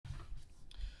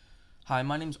Hi,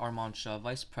 my name is Armand Shah,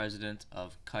 Vice President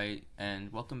of KITE,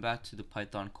 and welcome back to the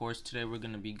Python course. Today we're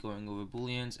going to be going over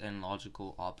Booleans and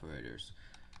logical operators.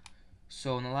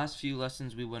 So in the last few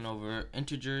lessons we went over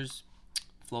integers,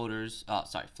 floats,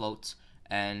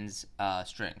 and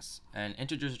strings. And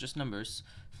integers are just numbers,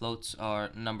 floats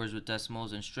are numbers with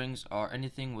decimals, and strings are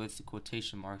anything with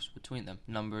quotation marks between them,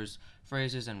 numbers,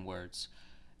 phrases, and words.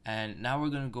 And now we're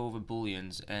going to go over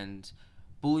Booleans, and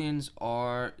Booleans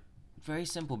are very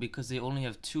simple because they only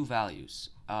have two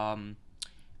values,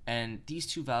 and these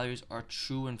two values are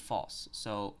true and false.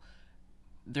 So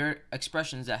they're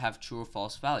expressions that have true or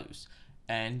false values,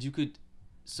 and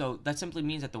so that simply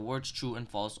means that the words true and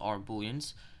false are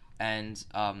booleans, and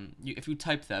if you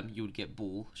type them, you would get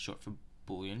bool, short for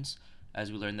booleans,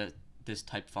 as we learned that this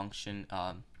type function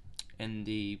in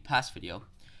the past video.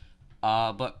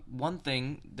 But one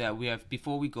thing that we have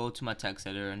before we go to my text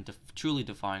editor and truly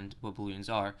define what booleans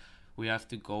are, we have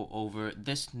to go over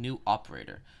this new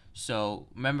operator. So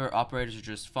remember, operators are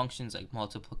just functions like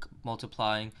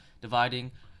multiplying,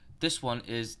 dividing. This one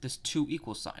is this two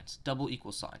equal signs, double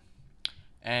equal sign.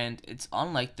 And it's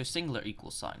unlike the singular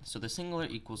equal sign. So the singular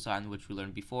equal sign, which we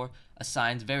learned before,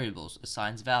 assigns variables,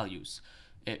 assigns values.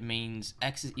 It means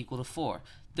x is equal to 4.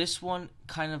 This one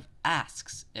kind of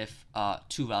asks if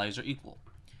two values are equal.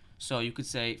 So you could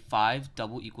say 5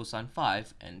 double equal sign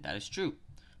 5, and that is true.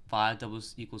 5 double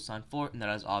equal sign 4, and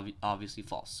that is obviously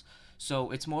false.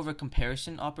 So it's more of a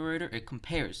comparison operator. It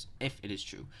compares if it is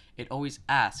true. It always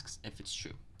asks if it's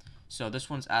true. So this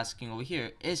one's asking over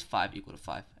here, is 5 equal to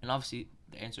 5? And obviously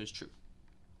the answer is true.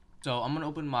 So I'm going to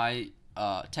open my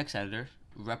text editor.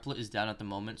 Replit is down at the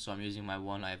moment, so I'm using my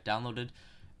one I have downloaded.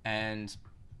 And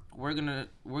we're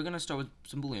gonna start with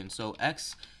some booleans. So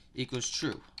x equals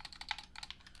true.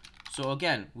 So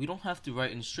again, we don't have to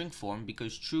write in string form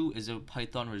because true is a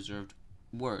Python reserved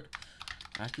word.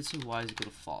 And I could say y is equal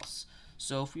to false.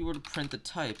 So if we were to print the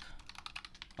type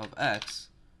of x,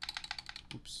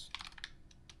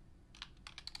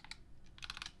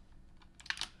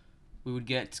 we would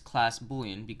get class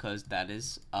boolean because that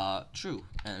is true.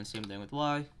 And same thing with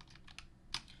y.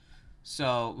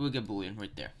 So we'll get boolean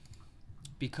right there.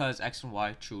 Because x and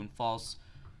y, true and false,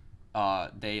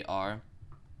 they are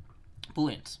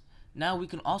booleans. Now we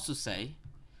can also say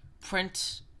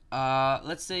print,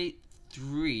 let's say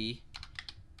 3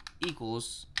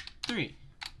 equals 3.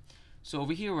 So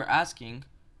over here we're asking,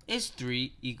 is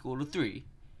 3 equal to 3?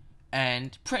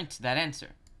 And print that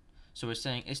answer. So we're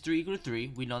saying, is 3 equal to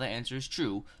 3? We know the answer is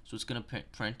true, so it's going to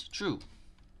print true.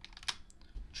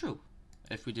 True.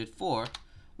 If we did 4,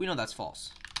 we know that's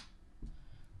false.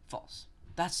 False.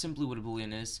 That's simply what a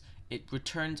boolean is. It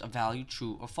returns a value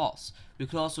true or false. We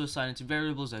could also assign it to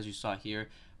variables as you saw here,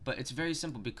 but it's very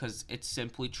simple because it's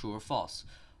simply true or false.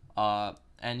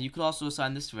 And you could also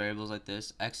assign this to variables like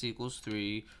this, x equals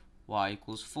 3, y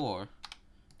equals 4. You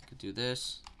could do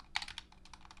this.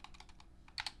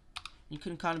 You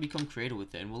can kind of become creative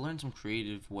with it, and we'll learn some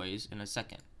creative ways in a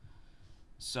second.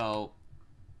 So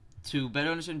to better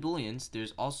understand booleans,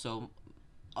 there's also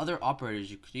other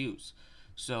operators you could use.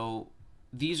 So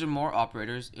these are more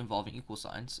operators involving equal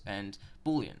signs and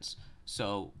booleans.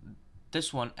 So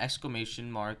this one,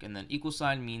 exclamation mark and then equal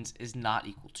sign, means is not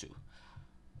equal to.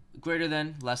 Greater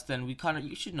than, less than,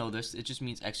 you should know this. It just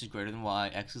means x is greater than y,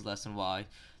 x is less than y.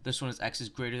 This one is x is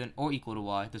greater than or equal to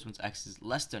y. This one's x is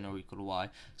less than or equal to y.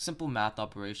 Simple math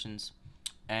operations.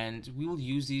 And we will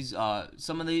use these,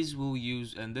 some of these we'll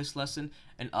use in this lesson,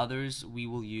 and others we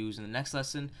will use in the next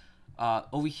lesson.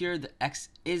 Over here, the x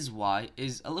is y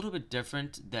is a little bit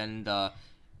different than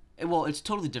it's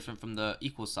totally different from the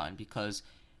equal sign because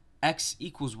x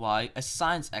equals y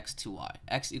assigns x to y.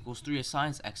 X equals 3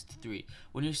 assigns x to 3.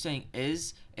 When you're saying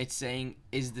is, it's saying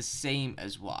is the same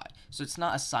as y. So it's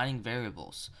not assigning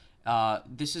variables.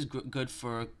 This is good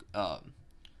for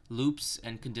loops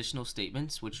and conditional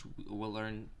statements, which we'll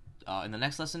learn in the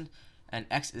next lesson. And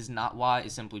x is not y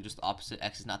is simply just the opposite.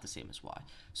 X is not the same as y.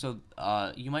 So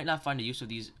you might not find a use of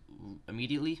these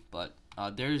immediately, but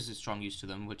there is a strong use to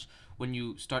them, which when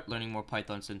you start learning more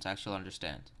Python syntax, you'll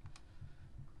understand.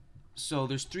 So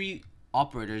there's 3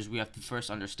 operators we have to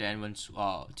first understand when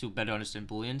to better understand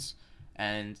booleans,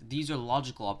 and these are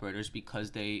logical operators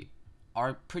because they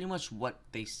are pretty much what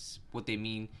they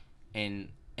mean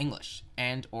in English,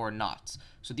 and or not.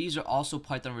 So these are also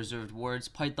Python reserved words.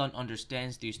 Python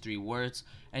understands these 3 words,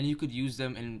 and you could use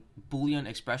them in Boolean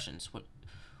expressions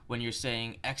when you're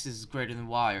saying x is greater than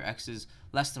y or x is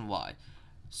less than y.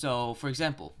 So for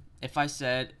example, if I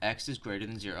said x is greater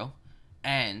than 0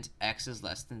 and x is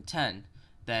less than 10,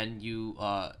 then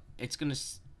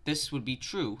this would be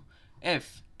true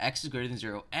if x is greater than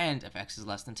 0 and if x is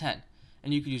less than 10.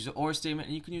 And you can use the or statement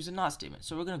and you can use the not statement.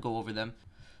 So we're going to go over them.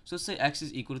 So let's say x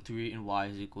is equal to 3 and y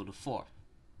is equal to 4.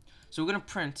 So we're going to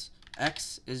print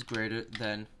x is greater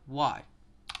than y.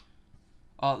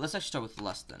 Let's actually start with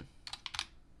less than.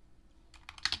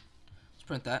 Let's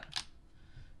print that.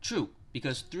 True,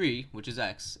 because 3, which is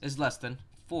x, is less than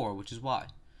 4, which is y.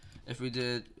 If we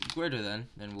did greater than,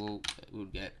 then we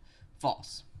would get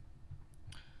false.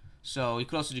 So you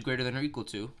could also do greater than or equal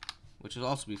to, which would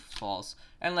also be false,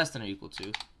 and less than or equal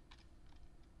to.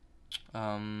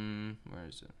 Where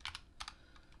is it?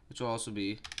 Which will also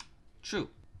be true.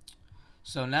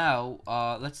 So now,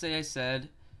 let's say I said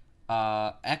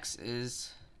x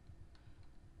is,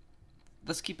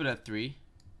 let's keep it at 3.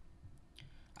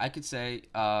 I could say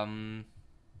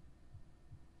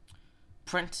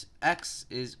print x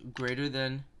is greater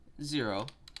than 0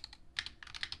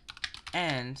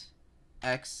 and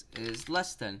x is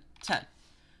less than 10.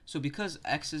 So because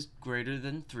x is greater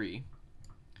than 3,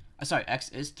 x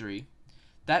is 3,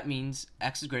 that means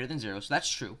x is greater than 0, so that's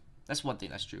true. That's one thing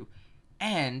that's true.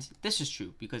 And this is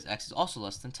true because x is also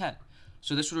less than 10.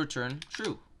 So this would return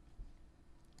true.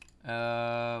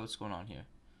 What's going on here?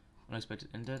 Unexpected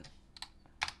indent.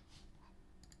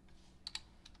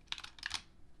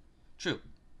 True.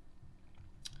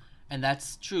 And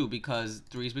that's true because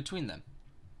 3 is between them.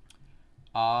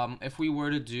 If we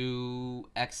were to do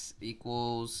x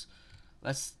equals,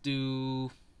 let's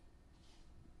do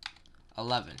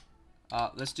 11.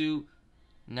 Let's do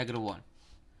 -1.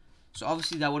 So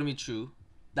obviously that wouldn't be true.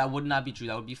 That would not be true.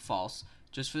 That would be false.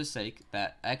 Just for the sake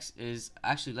that x is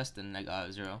actually less than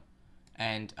 0,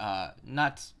 and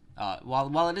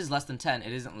while it is less than 10,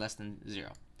 it isn't less than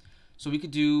 0. So we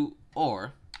could do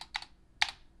or,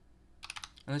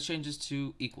 and let's change this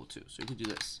to equal to. So we could do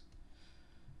this.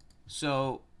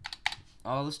 So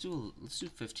let's do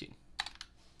 15.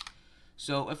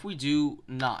 So if we do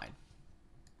 9,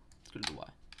 let's go to y.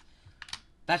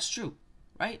 That's true,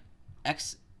 right?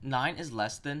 9 is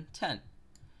less than 10.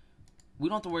 We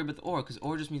don't have to worry about the or because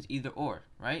or just means either or,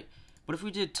 right? But if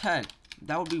we did 10,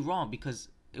 that would be wrong because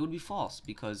it would be false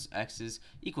because x is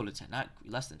equal to 10, not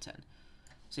less than 10.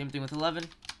 Same thing with 11,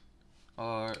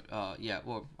 or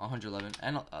 111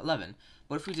 and 11.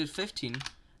 But if we did 15,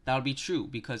 that would be true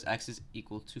because x is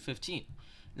equal to 15.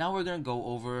 Now we're going to go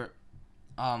over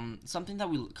something that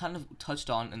we kind of touched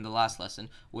on in the last lesson,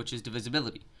 which is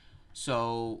divisibility.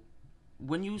 So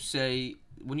when you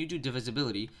do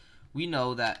divisibility, we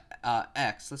know that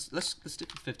x, let's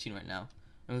stick with 15 right now,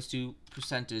 and let's do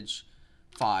percentage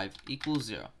 5 equals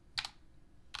 0.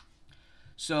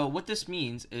 So what this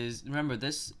means is, remember,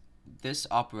 this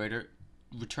operator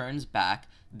returns back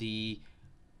the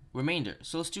remainder.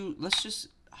 So let's turn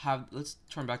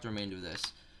back the remainder of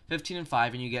this. 15 and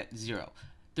 5, and you get 0.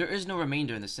 There is no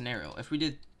remainder in this scenario. If we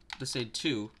did, let's say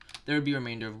 2, there would be a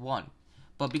remainder of 1.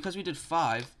 But because we did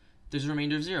 5, there's a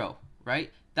remainder of 0,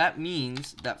 right? That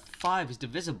means that 5 is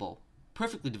divisible,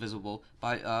 perfectly divisible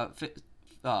by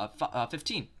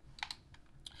 15.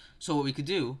 So what we could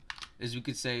do is we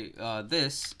could say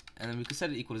this, and then we could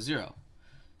set it equal to 0.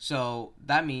 So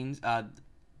that means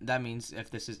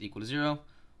if this is equal to 0,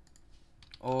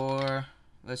 or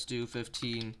let's do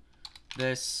 15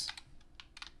 this,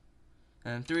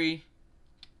 and 3,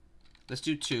 let's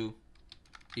do 2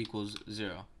 equals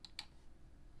 0.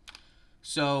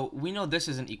 So we know this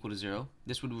isn't equal to 0.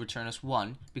 This would return us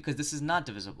 1 because this is not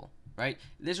divisible, right?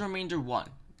 There's a remainder 1.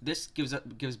 This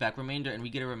gives back remainder, and we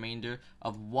get a remainder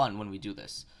of 1 when we do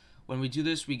this. When we do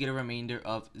this, we get a remainder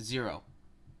of 0.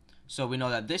 So we know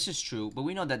that this is true, but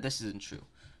we know that this isn't true.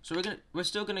 So we're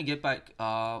still gonna get back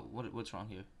what's wrong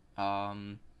here?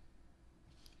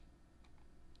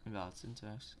 Invalid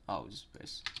syntax. Oh, just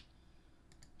space.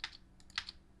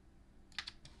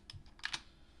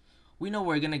 We know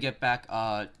we're gonna get back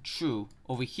true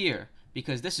over here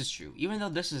because this is true. Even though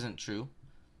this isn't true,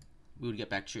 we would get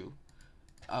back true.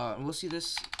 And we'll see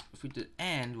this if we did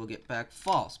and, we'll get back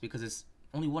false because it's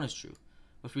only 1 is true.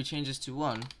 But if we change this to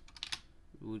 1,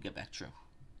 we would get back true.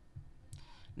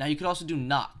 Now you could also do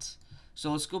not.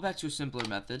 So let's go back to a simpler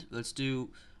method. Let's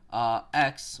do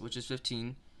x, which is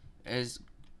 15, is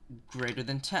greater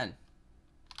than 10.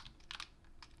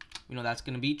 We know that's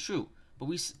gonna be true. But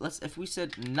if we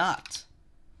said not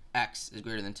x is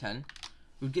greater than 10,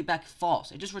 we would get back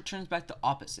false. It just returns back the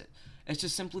opposite. It's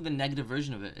just simply the negative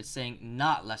version of it. It's saying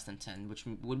not less than 10, which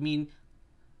would mean,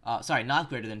 not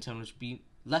greater than 10, which would be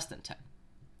less than 10.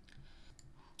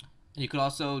 And you could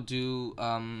also do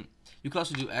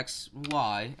x,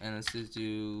 y, and let's just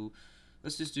do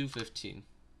 15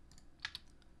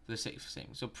 for the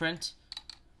same. So print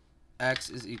x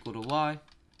is equal to y.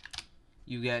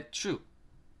 you get true.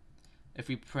 If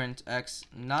we print x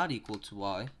not equal to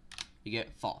y, you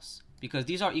get false, because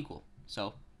these are equal,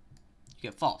 so you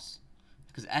get false,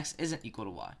 because x isn't equal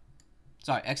to y.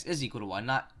 Sorry, x is equal to y,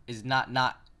 not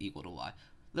equal to y.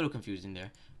 A little confusing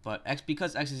there, but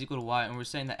because x is equal to y, and we're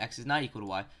saying that x is not equal to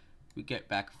y, we get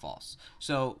back false.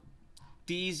 So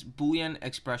these Boolean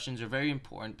expressions are very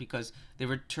important because they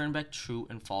return back true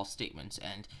and false statements,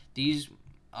 and these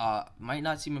might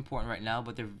not seem important right now,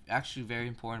 but they're actually very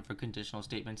important for conditional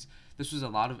statements. This was a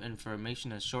lot of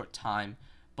information in a short time,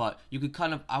 but you could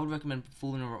I would recommend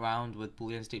fooling around with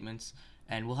Boolean statements,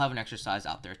 and we'll have an exercise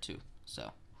out there too.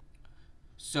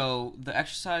 So the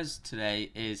exercise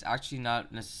today is actually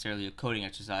not necessarily a coding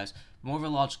exercise, more of a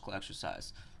logical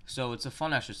exercise. So it's a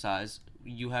fun exercise.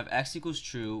 You have x equals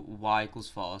true, y equals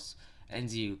false, and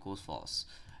z equals false.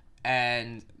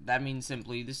 And that means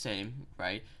simply the same,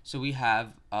 right? So we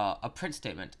have a print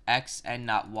statement, x and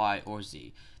not y or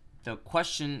z. The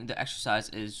exercise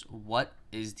is, what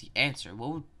is the answer?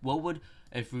 What would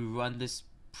if we run this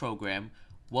program,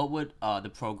 what would the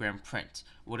program print?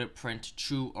 Would it print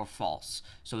true or false?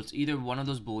 So it's either one of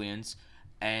those Booleans,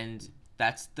 and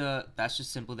that's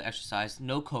just simply the exercise.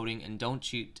 No coding, and don't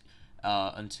cheat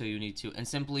until you need to. And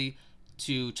simply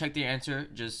to check the answer,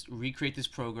 just recreate this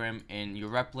program in your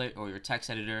Replit or your text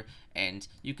editor, and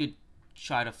you could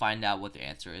try to find out what the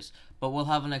answer is. But we'll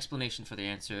have an explanation for the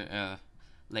answer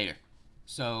later.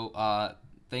 So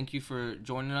thank you for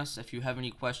joining us. If you have any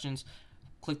questions,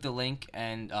 click the link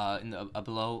and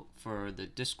below for the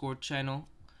Discord channel,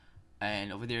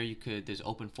 and over there there's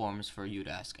open forums for you to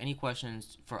ask any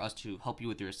questions for us to help you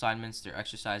with your assignments, their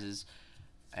exercises,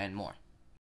 and more.